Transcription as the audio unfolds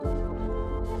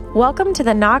Welcome to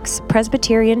the Knox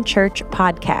Presbyterian Church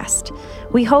podcast.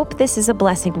 We hope this is a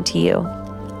blessing to you.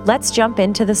 Let's jump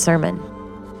into the sermon.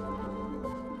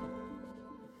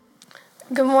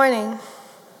 Good morning.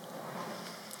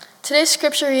 Today's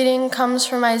scripture reading comes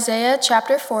from Isaiah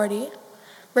chapter 40,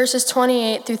 verses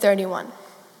 28 through 31.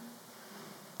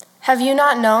 Have you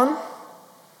not known?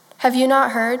 Have you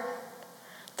not heard?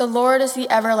 The Lord is the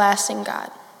everlasting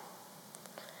God,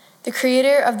 the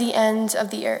creator of the ends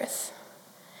of the earth.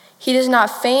 He does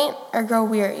not faint or grow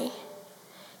weary.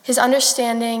 His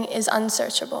understanding is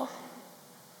unsearchable.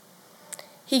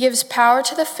 He gives power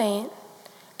to the faint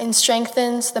and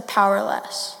strengthens the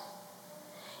powerless.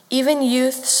 Even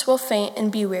youths will faint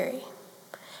and be weary,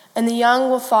 and the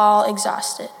young will fall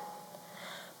exhausted.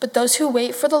 But those who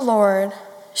wait for the Lord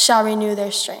shall renew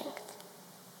their strength.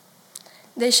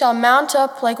 They shall mount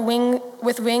up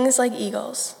with wings like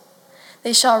eagles.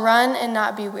 They shall run and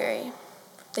not be weary.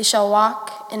 They shall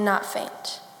walk and not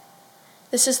faint.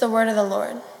 This is the word of the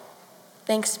Lord.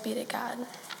 Thanks be to God.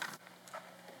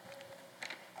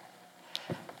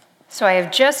 So I have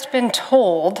just been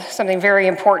told something very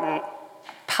important,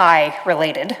 pie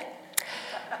related.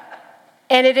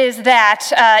 And it is that,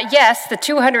 yes, the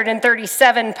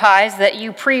 237 pies that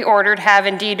you pre-ordered have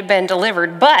indeed been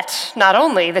delivered, but not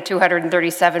only the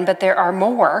 237, but there are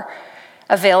more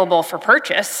available for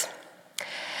purchase.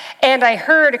 And I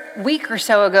heard a week or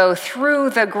so ago through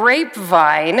the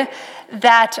grapevine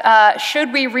that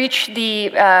should we reach the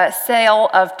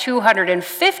sale of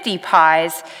 250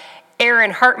 pies, Aaron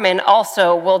Hartman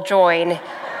also will join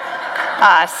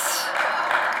us.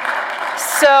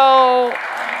 So,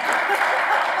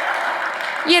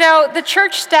 you know, the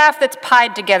church staff that's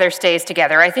pied together stays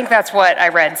together. I think that's what I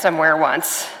read somewhere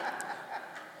once.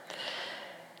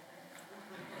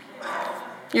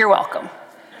 You're welcome.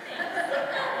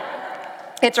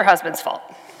 It's her husband's fault.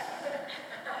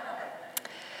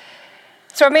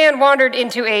 So a man wandered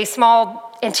into a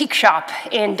small antique shop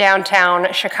in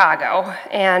downtown Chicago.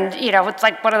 And, you know, it's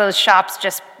like one of those shops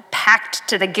just packed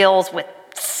to the gills with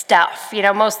stuff, you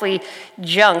know, mostly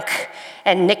junk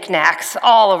and knickknacks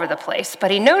all over the place.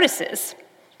 But he notices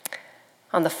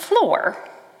on the floor,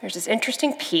 there's this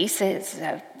interesting piece. It's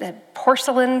a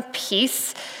porcelain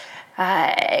piece.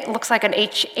 It looks like an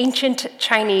ancient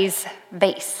Chinese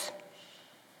vase.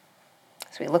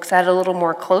 So he looks at it a little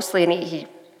more closely and he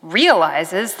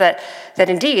realizes that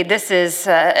indeed this is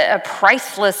a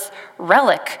priceless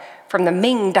relic from the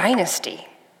Ming Dynasty.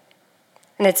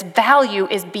 And its value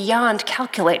is beyond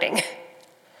calculating.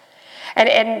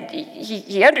 And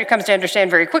he comes to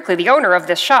understand very quickly the owner of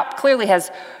this shop clearly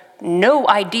has no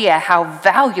idea how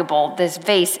valuable this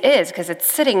vase is because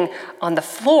it's sitting on the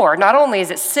floor. Not only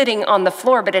is it sitting on the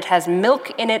floor, but it has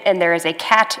milk in it and there is a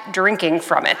cat drinking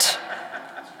from it.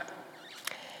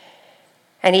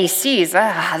 And he sees,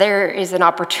 there is an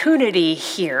opportunity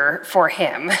here for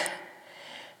him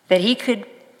that he could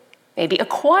maybe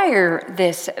acquire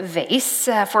this vase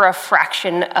for a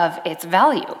fraction of its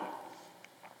value.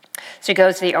 So he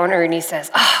goes to the owner and he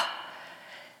says,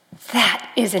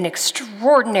 that is an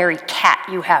extraordinary cat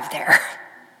you have there.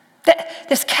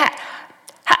 This cat,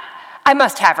 I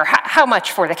must have her. How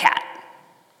much for the cat?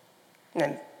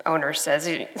 And the owner says,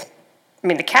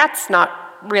 the cat's not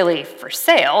really for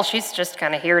sale. She's just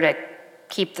kind of here to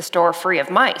keep the store free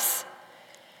of mice.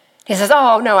 He says,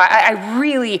 oh, no,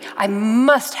 I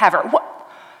must have her.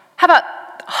 How about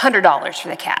 $100 for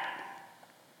the cat?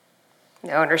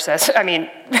 The owner says,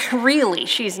 really,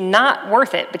 she's not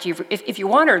worth it, but if you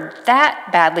want her that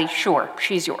badly, sure,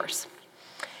 she's yours.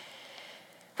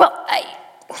 Well,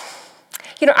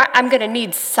 I'm going to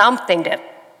need something to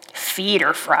feed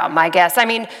her from, I guess.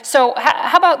 So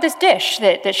how about this dish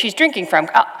that she's drinking from?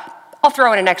 I'll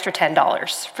throw in an extra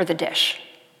 $10 for the dish.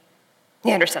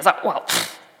 The owner says, I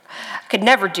could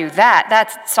never do that.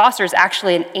 That saucer is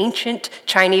actually an ancient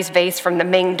Chinese vase from the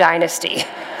Ming Dynasty.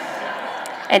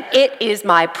 And it is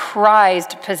my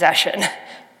prized possession.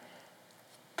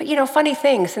 But funny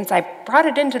thing, since I brought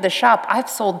it into the shop, I've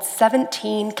sold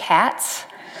 17 cats.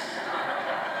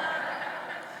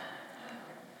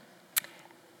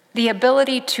 The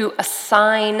ability to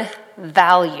assign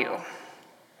value.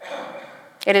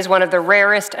 It is one of the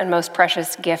rarest and most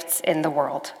precious gifts in the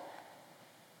world.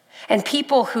 And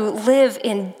people who live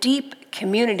in deep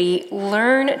community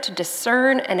learn to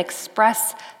discern and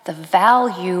express the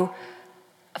value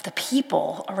of the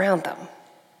people around them.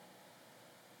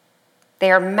 They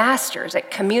are masters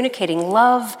at communicating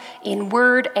love in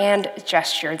word and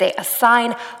gesture. They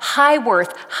assign high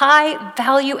worth, high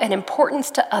value, and importance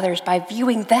to others by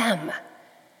viewing them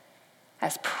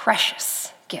as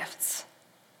precious gifts.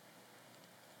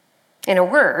 In a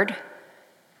word,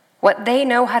 What they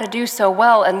know how to do so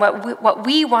well and what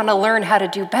we want to learn how to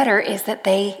do better is that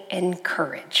they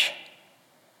encourage.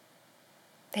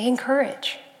 They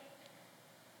encourage.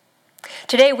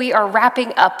 Today we are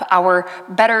wrapping up our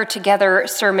Better Together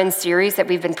sermon series that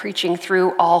we've been preaching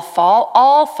through all fall.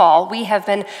 All fall we have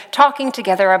been talking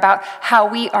together about how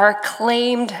we are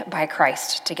claimed by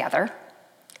Christ together,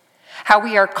 how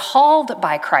we are called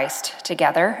by Christ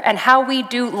together, and how we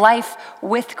do life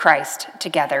with Christ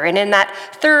together. And in that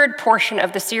third portion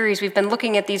of the series, we've been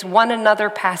looking at these one another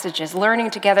passages,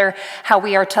 learning together how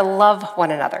we are to love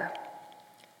one another,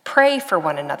 pray for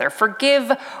one another, forgive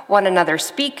one another,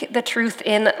 speak the truth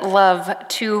in love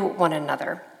to one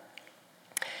another.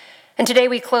 And today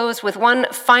we close with one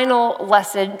final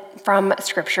lesson from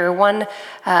Scripture, one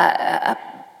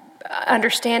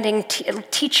understanding,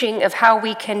 teaching of how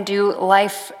we can do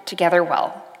life together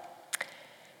well.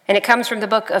 And it comes from the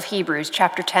book of Hebrews,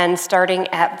 chapter 10, starting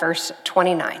at verse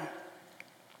 29.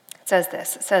 It says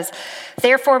this, it says,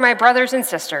 "Therefore, my brothers and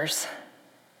sisters,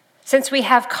 since we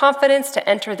have confidence to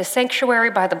enter the sanctuary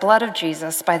by the blood of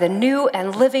Jesus, by the new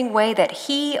and living way that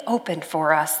he opened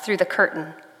for us through the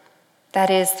curtain, that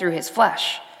is, through his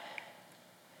flesh.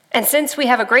 And since we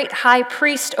have a great high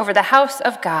priest over the house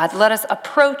of God, let us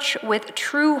approach with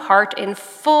true heart in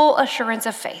full assurance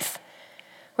of faith,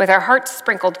 with our hearts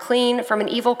sprinkled clean from an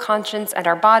evil conscience and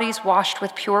our bodies washed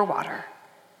with pure water.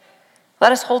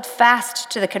 Let us hold fast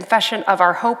to the confession of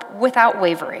our hope without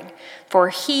wavering, for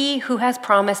he who has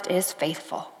promised is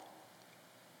faithful.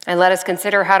 And let us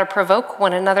consider how to provoke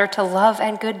one another to love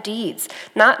and good deeds,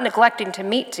 not neglecting to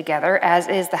meet together, as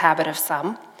is the habit of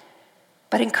some,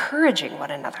 but encouraging one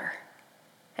another,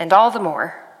 and all the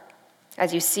more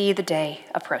as you see the day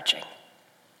approaching."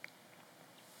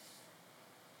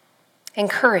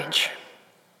 Encourage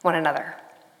one another.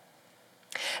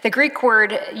 The Greek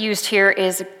word used here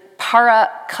is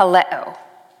parakaleo.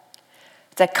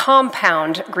 It's a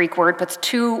compound Greek word, puts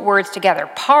two words together.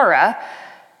 Para,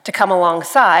 to come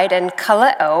alongside, and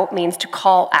kaleo means to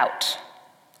call out.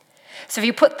 So if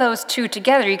you put those two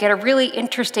together, you get a really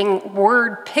interesting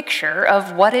word picture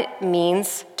of what it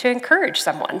means to encourage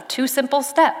someone. Two simple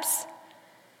steps.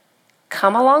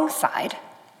 Come alongside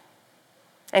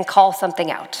and call something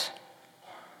out.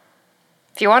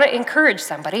 If you want to encourage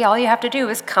somebody, all you have to do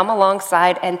is come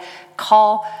alongside and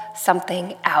call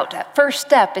something out. That first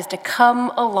step is to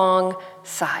come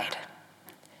alongside.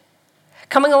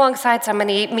 Coming alongside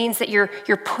somebody means that you're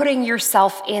putting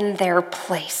yourself in their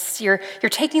place. You're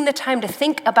taking the time to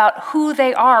think about who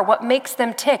they are, what makes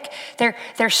them tick,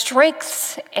 their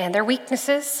strengths and their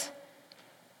weaknesses,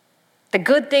 the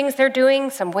good things they're doing,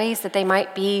 some ways that they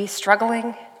might be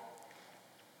struggling.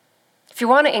 If you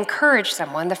want to encourage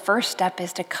someone, the first step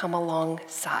is to come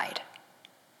alongside.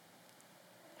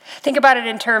 Think about it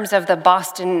in terms of the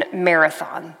Boston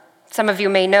Marathon. Some of you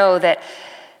may know that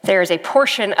there's a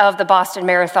portion of the Boston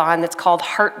Marathon that's called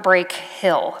Heartbreak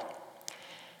Hill.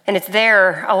 And it's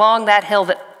there, along that hill,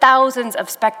 that thousands of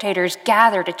spectators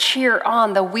gather to cheer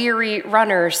on the weary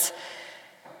runners,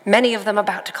 many of them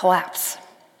about to collapse.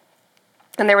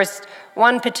 And there was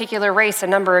one particular race a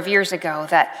number of years ago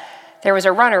that there was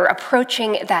a runner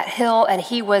approaching that hill, and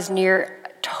he was near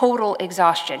total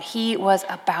exhaustion. He was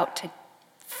about to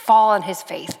fall on his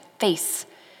face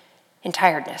in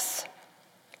tiredness.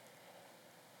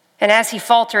 And as he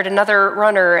faltered, another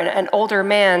runner, an older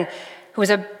man who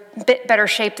was a bit better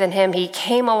shape than him, he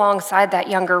came alongside that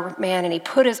younger man and he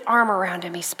put his arm around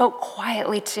him. He spoke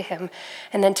quietly to him.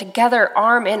 And then together,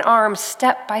 arm in arm,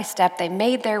 step by step, they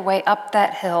made their way up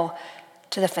that hill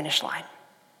to the finish line.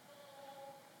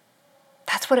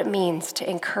 That's what it means to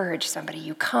encourage somebody.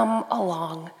 You come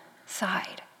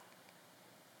alongside.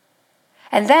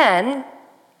 And then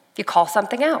you call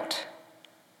something out.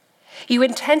 You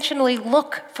intentionally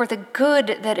look for the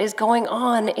good that is going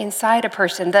on inside a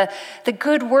person, the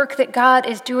good work that God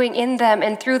is doing in them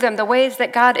and through them, the ways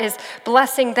that God is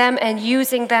blessing them and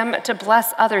using them to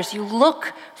bless others. You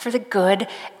look for the good,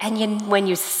 and when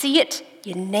you see it,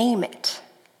 you name it.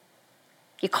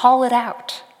 You call it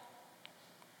out.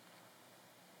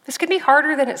 This can be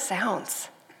harder than it sounds.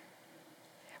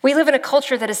 We live in a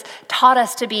culture that has taught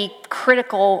us to be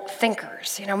critical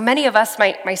thinkers. Many of us,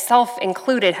 myself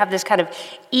included, have this kind of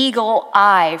eagle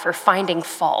eye for finding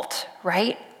fault,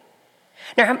 right?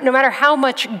 Now, no matter how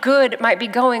much good might be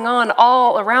going on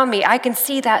all around me, I can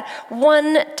see that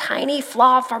one tiny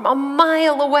flaw from a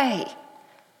mile away.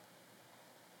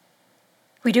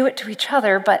 We do it to each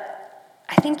other, but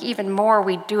I think even more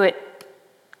we do it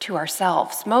to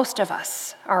ourselves. Most of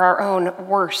us are our own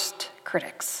worst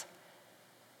critics.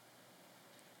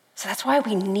 So that's why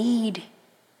we need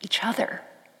each other.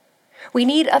 We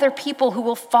need other people who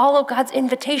will follow God's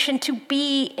invitation to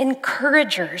be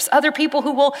encouragers, other people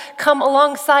who will come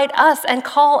alongside us and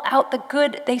call out the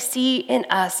good they see in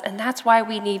us, and that's why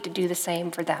we need to do the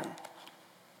same for them.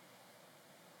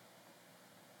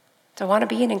 So, want to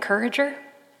be an encourager?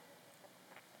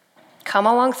 Come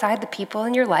alongside the people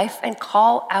in your life and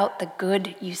call out the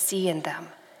good you see in them.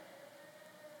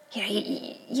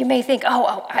 You may think,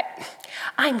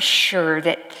 I'm sure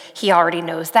that he already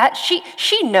knows that.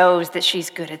 She knows that she's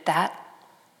good at that.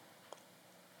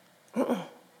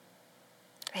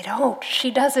 They don't.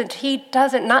 She doesn't. He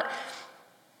doesn't. Not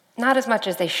as much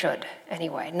as they should,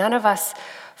 anyway. None of us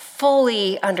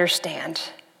fully understand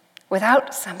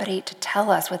without somebody to tell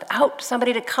us, without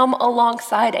somebody to come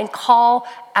alongside and call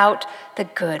out the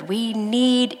good. We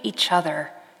need each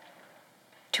other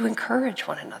to encourage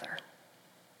one another.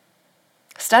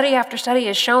 Study after study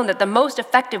has shown that the most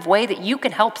effective way that you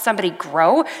can help somebody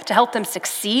grow, to help them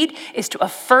succeed, is to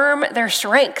affirm their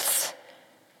strengths,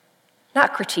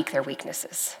 not critique their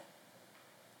weaknesses.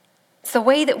 It's the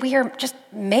way that we are just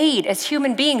made as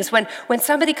human beings. When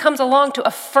somebody comes along to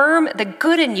affirm the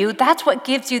good in you, that's what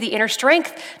gives you the inner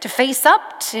strength to face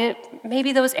up to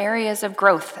maybe those areas of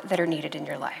growth that are needed in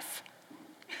your life.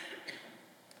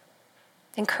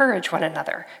 Encourage one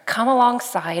another. Come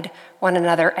alongside one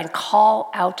another and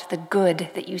call out the good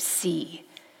that you see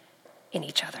in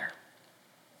each other.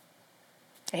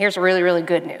 And here's really, really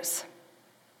good news.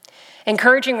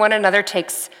 Encouraging one another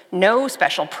takes no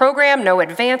special program, no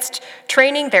advanced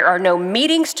training. There are no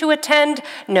meetings to attend,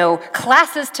 no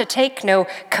classes to take, no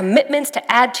commitments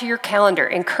to add to your calendar.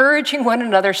 Encouraging one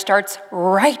another starts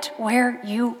right where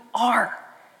you are.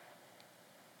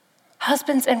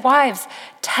 Husbands and wives,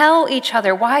 tell each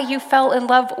other why you fell in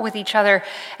love with each other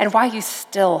and why you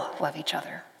still love each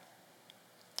other.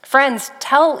 Friends,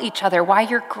 tell each other why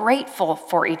you're grateful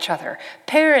for each other.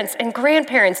 Parents and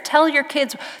grandparents, tell your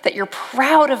kids that you're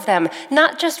proud of them,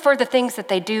 not just for the things that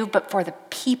they do, but for the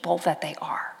people that they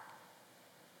are.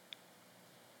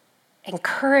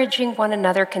 Encouraging one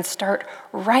another can start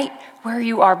right where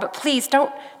you are, but please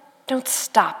don't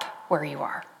stop where you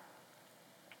are.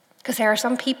 Because there are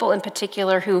some people in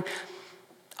particular who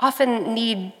often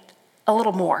need a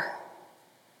little more.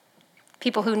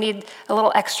 People who need a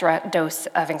little extra dose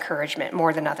of encouragement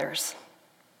more than others.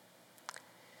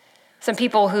 Some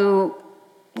people who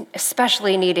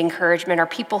especially need encouragement are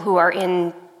people who are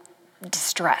in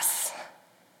distress.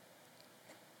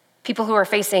 People who are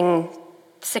facing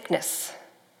sickness,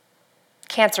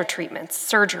 cancer treatments,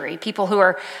 surgery, people who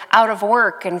are out of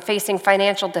work and facing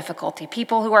financial difficulty,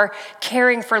 people who are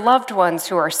caring for loved ones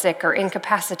who are sick or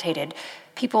incapacitated,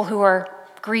 people who are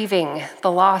grieving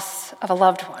the loss of a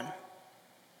loved one.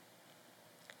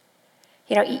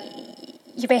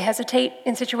 You may hesitate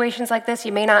in situations like this.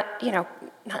 You may not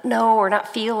know or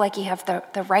not feel like you have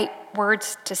the right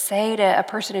words to say to a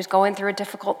person who's going through a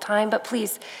difficult time, but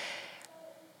please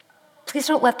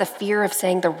don't let the fear of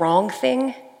saying the wrong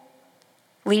thing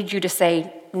lead you to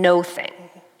say no thing,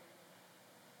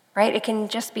 right? It can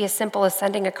just be as simple as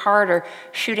sending a card or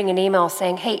shooting an email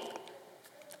saying, hey,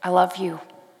 I love you.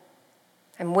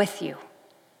 I'm with you.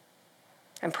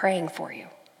 I'm praying for you.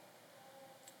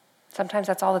 Sometimes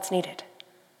that's all that's needed.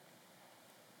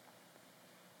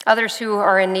 Others who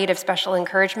are in need of special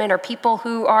encouragement are people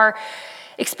who are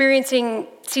experiencing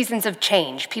seasons of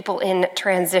change, people in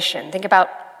transition. Think about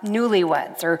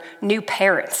newlyweds or new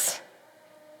parents,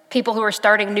 people who are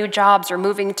starting new jobs or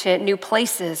moving to new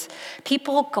places.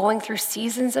 People going through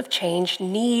seasons of change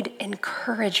need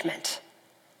encouragement.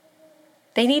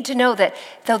 They need to know that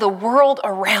though the world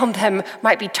around them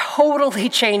might be totally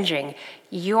changing,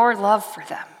 your love for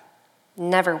them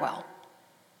never will.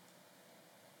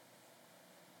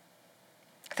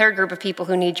 Third group of people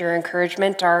who need your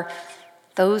encouragement are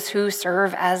those who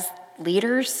serve as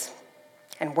leaders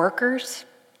and workers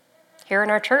here in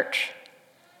our church.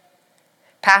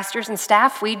 Pastors and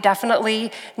staff, we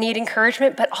definitely need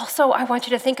encouragement, but also I want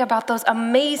you to think about those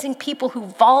amazing people who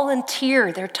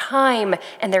volunteer their time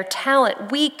and their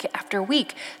talent week after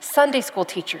week. Sunday school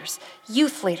teachers,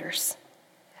 youth leaders,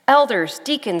 elders,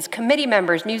 deacons, committee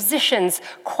members, musicians,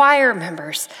 choir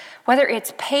members. Whether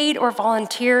it's paid or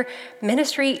volunteer,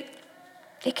 ministry,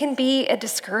 it can be a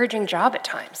discouraging job at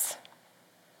times.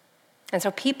 And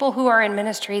so people who are in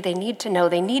ministry, they need to know,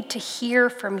 they need to hear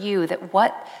from you that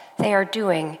what they are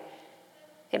doing,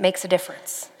 it makes a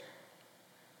difference.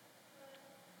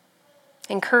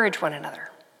 Encourage one another.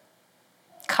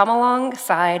 Come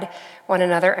alongside one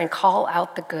another and call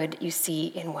out the good you see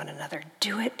in one another.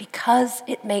 Do it because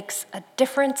it makes a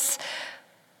difference.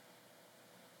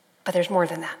 But there's more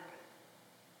than that.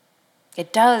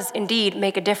 It does indeed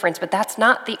make a difference, but that's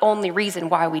not the only reason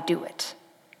why we do it.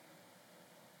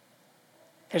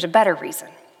 There's a better reason.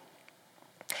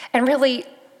 And really,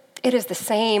 it is the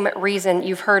same reason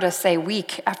you've heard us say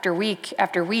week after week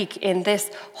after week in this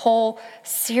whole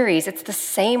series. It's the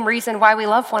same reason why we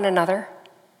love one another.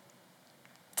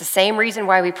 It's the same reason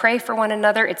why we pray for one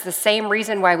another. It's the same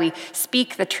reason why we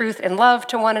speak the truth in love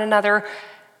to one another.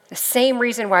 The same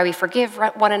reason why we forgive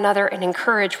one another and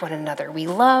encourage one another. We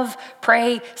love,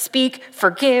 pray, speak,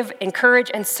 forgive, encourage,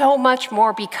 and so much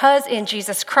more because in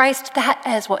Jesus Christ, that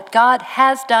is what God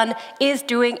has done, is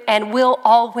doing, and will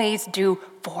always do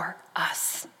for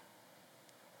us.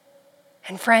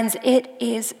 And friends, it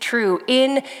is true.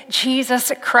 In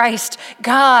Jesus Christ,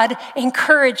 God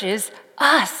encourages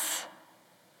us.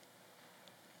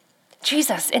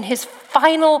 Jesus, in his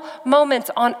final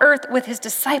moments on earth with his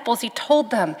disciples, he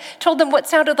told them what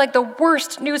sounded like the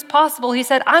worst news possible. He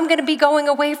said, I'm going to be going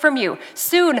away from you.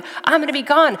 Soon, I'm going to be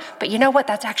gone. But you know what?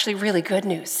 That's actually really good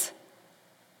news.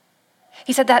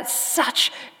 He said, that's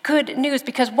such good news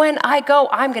because when I go,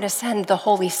 I'm going to send the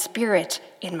Holy Spirit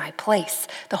in my place.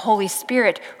 The Holy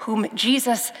Spirit, whom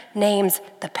Jesus names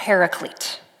the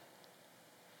Paraclete.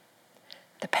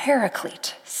 The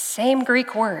Paraclete, same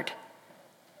Greek word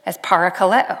as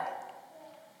parakaleo.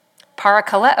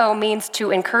 Parakaleo means to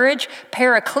encourage.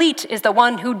 Paraclete is the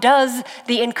one who does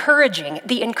the encouraging,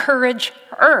 the encourager.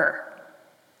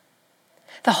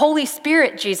 The Holy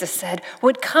Spirit, Jesus said,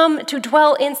 would come to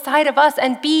dwell inside of us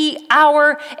and be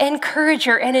our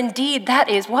encourager. And indeed, that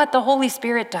is what the Holy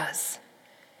Spirit does.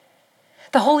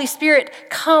 The Holy Spirit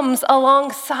comes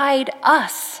alongside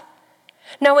us,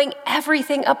 knowing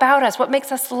everything about us, what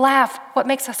makes us laugh, what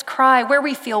makes us cry, where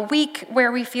we feel weak,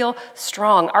 where we feel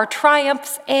strong, our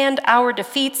triumphs and our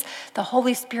defeats. The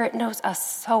Holy Spirit knows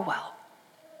us so well.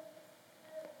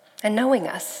 And knowing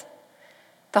us,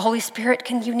 the Holy Spirit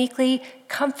can uniquely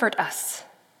comfort us,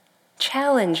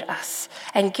 challenge us,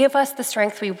 and give us the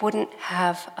strength we wouldn't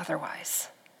have otherwise.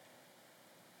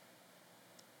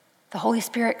 The Holy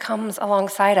Spirit comes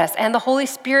alongside us, and the Holy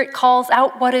Spirit calls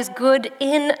out what is good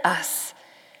in us.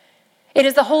 It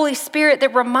is the Holy Spirit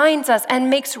that reminds us and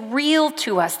makes real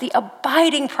to us the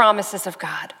abiding promises of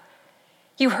God.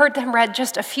 You heard them read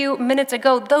just a few minutes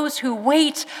ago. Those who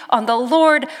wait on the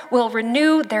Lord will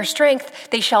renew their strength.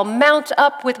 They shall mount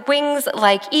up with wings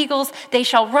like eagles. They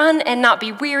shall run and not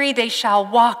be weary. They shall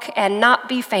walk and not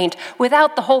be faint.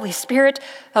 Without the Holy Spirit,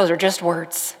 those are just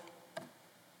words.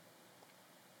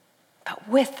 But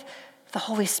with the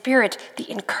Holy Spirit, the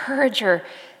encourager,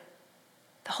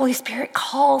 the Holy Spirit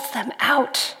calls them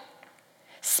out,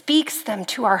 speaks them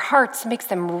to our hearts, makes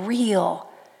them real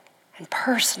and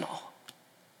personal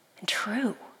and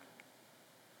true.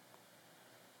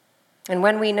 And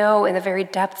when we know in the very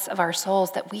depths of our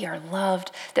souls that we are loved,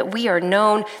 that we are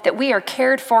known, that we are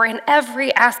cared for in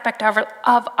every aspect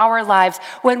of our lives,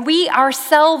 when we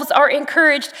ourselves are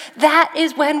encouraged, that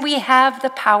is when we have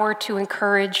the power to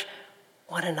encourage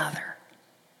one another.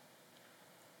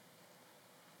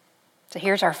 So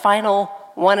here's our final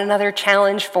one another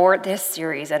challenge for this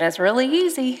series, and it's really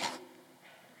easy.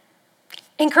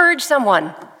 Encourage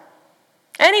someone.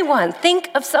 Anyone. Think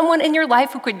of someone in your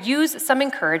life who could use some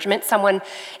encouragement, someone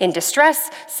in distress,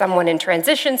 someone in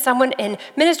transition, someone in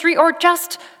ministry, or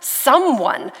just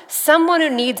someone who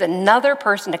needs another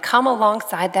person to come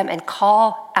alongside them and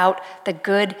call out the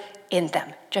good in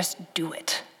them. Just do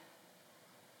it.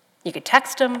 You could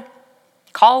text them,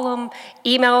 call them,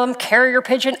 email them, carrier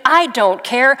pigeon. I don't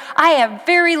care. I have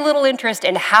very little interest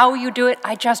in how you do it.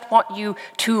 I just want you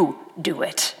to do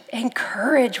it.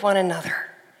 Encourage one another.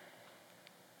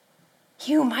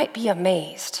 You might be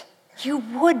amazed. You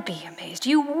would be amazed.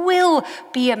 You will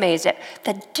be amazed at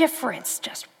the difference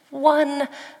just one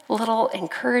little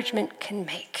encouragement can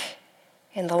make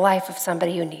in the life of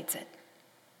somebody who needs it.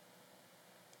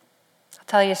 I'll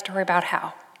tell you a story about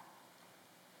how.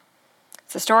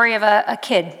 It's the story of a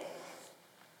kid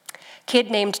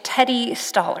named Teddy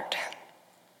Stollard.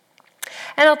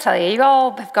 And I'll tell you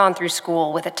all have gone through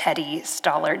school with a Teddy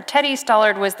Stollard. Teddy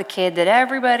Stollard was the kid that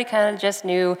everybody kind of just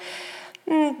knew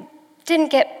didn't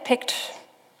get picked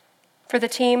for the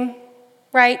team,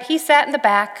 right? He sat in the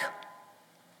back.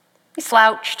 He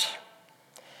slouched.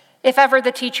 If ever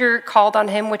the teacher called on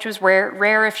him, which was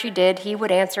rare if she did, he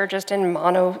would answer just in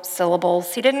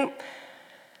monosyllables. He didn't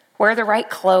wear the right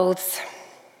clothes.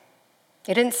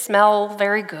 He didn't smell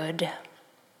very good. He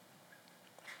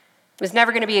was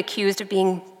never going to be accused of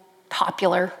being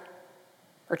popular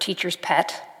or teacher's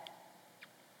pet.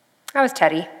 That was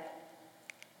Teddy.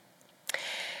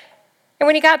 And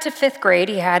when he got to 5th grade,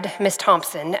 he had Miss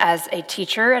Thompson as a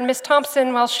teacher. And Miss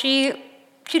Thompson, well, she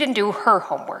She didn't do her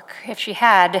homework. If she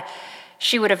had,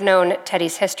 she would have known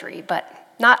Teddy's history, but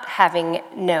not having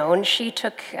known, she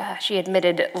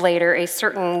admitted later, a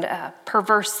certain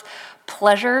perverse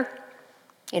pleasure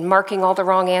in marking all the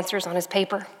wrong answers on his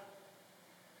paper.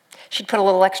 She'd put a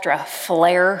little extra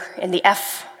flair in the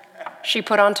F she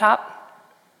put on top.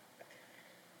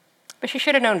 But she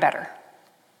should have known better.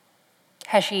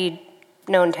 Has she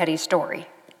known Teddy's story?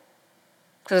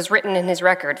 Because it was written in his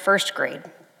record, first grade.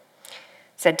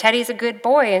 It said, Teddy's a good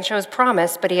boy and shows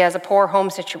promise, but he has a poor home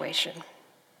situation.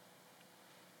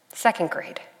 Second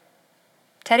grade.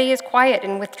 Teddy is quiet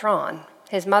and withdrawn.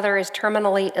 His mother is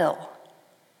terminally ill.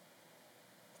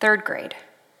 Third grade.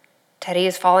 Teddy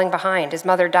is falling behind. His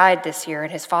mother died this year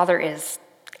and his father is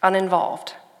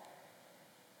uninvolved.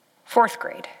 Fourth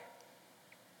grade.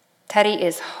 Teddy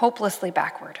is hopelessly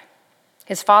backward.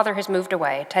 His father has moved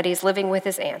away. Teddy's living with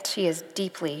his aunt. He is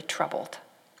deeply troubled.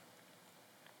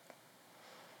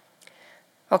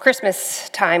 Well, Christmas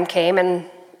time came and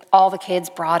all the kids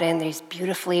brought in these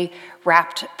beautifully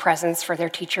wrapped presents for their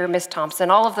teacher, Miss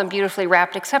Thompson. All of them beautifully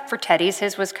wrapped except for Teddy's.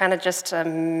 His was kind of just a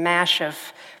mash of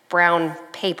brown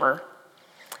paper.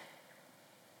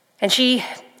 And she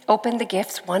opened the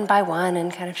gifts one by one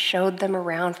and kind of showed them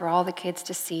around for all the kids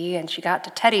to see. And she got to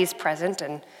Teddy's present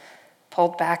and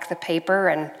pulled back the paper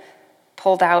and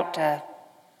pulled out a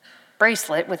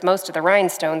bracelet with most of the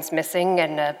rhinestones missing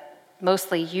and a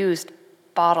mostly used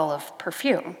bottle of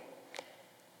perfume.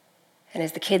 And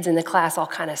as the kids in the class all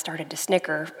kind of started to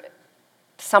snicker,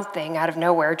 something out of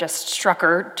nowhere just struck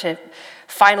her to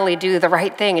finally do the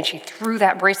right thing, and she threw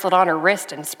that bracelet on her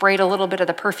wrist and sprayed a little bit of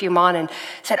the perfume on and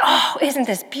said, "Oh, isn't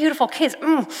this beautiful, kids?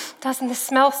 Doesn't this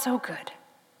smell so good?"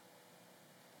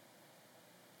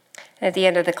 And at the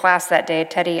end of the class that day,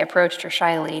 Teddy approached her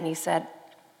shyly and he said,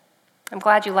 "I'm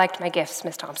glad you liked my gifts,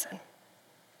 Miss Thompson.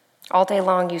 All day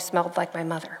long you smelled like my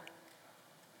mother.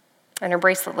 And her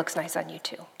bracelet looks nice on you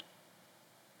too."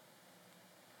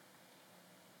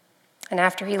 And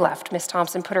after he left, Miss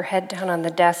Thompson put her head down on the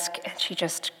desk and she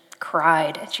just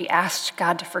cried. And she asked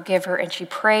God to forgive her and she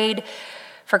prayed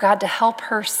for God to help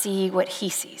her see what he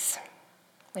sees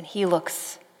when he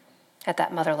looks at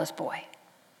that motherless boy.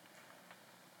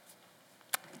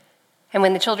 And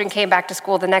when the children came back to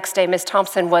school the next day, Miss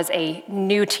Thompson was a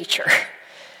new teacher.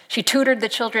 She tutored the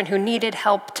children who needed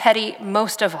help, Teddy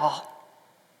most of all.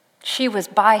 She was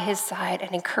by his side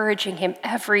and encouraging him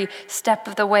every step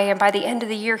of the way. And by the end of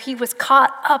the year, he was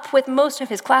caught up with most of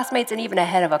his classmates and even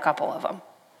ahead of a couple of them.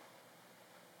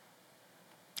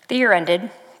 The year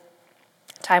ended.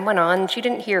 Time went on. She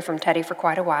didn't hear from Teddy for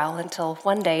quite a while until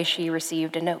one day she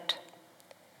received a note.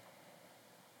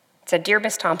 It said, "Dear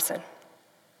Miss Thompson,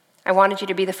 I wanted you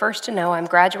to be the first to know I'm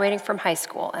graduating from high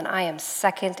school and I am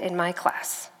second in my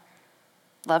class.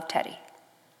 Love, Teddy."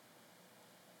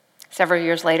 Several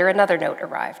years later, another note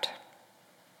arrived.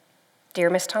 "Dear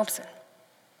Miss Thompson,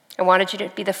 I wanted you to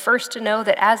be the first to know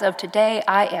that as of today,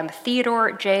 I am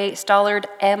Theodore J. Stollard,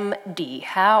 M.D.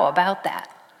 How about that?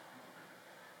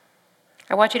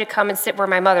 I want you to come and sit where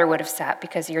my mother would have sat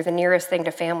because you're the nearest thing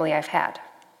to family I've had.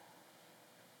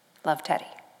 Love, Teddy."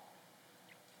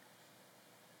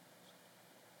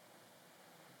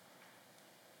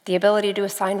 The ability to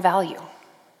assign value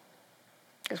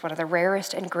is one of the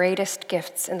rarest and greatest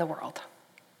gifts in the world.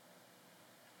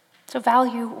 So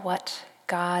value what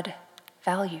God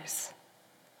values.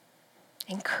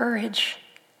 Encourage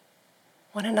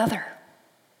one another.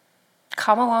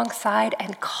 Come alongside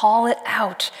and call it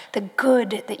out, the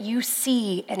good that you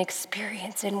see and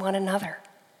experience in one another.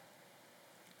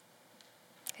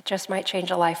 It just might change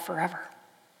a life forever.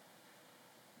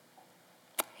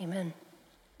 Amen.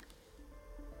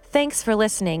 Thanks for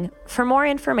listening. For more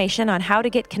information on how to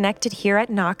get connected here at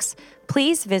Knox,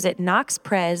 please visit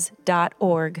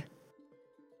knoxpres.org.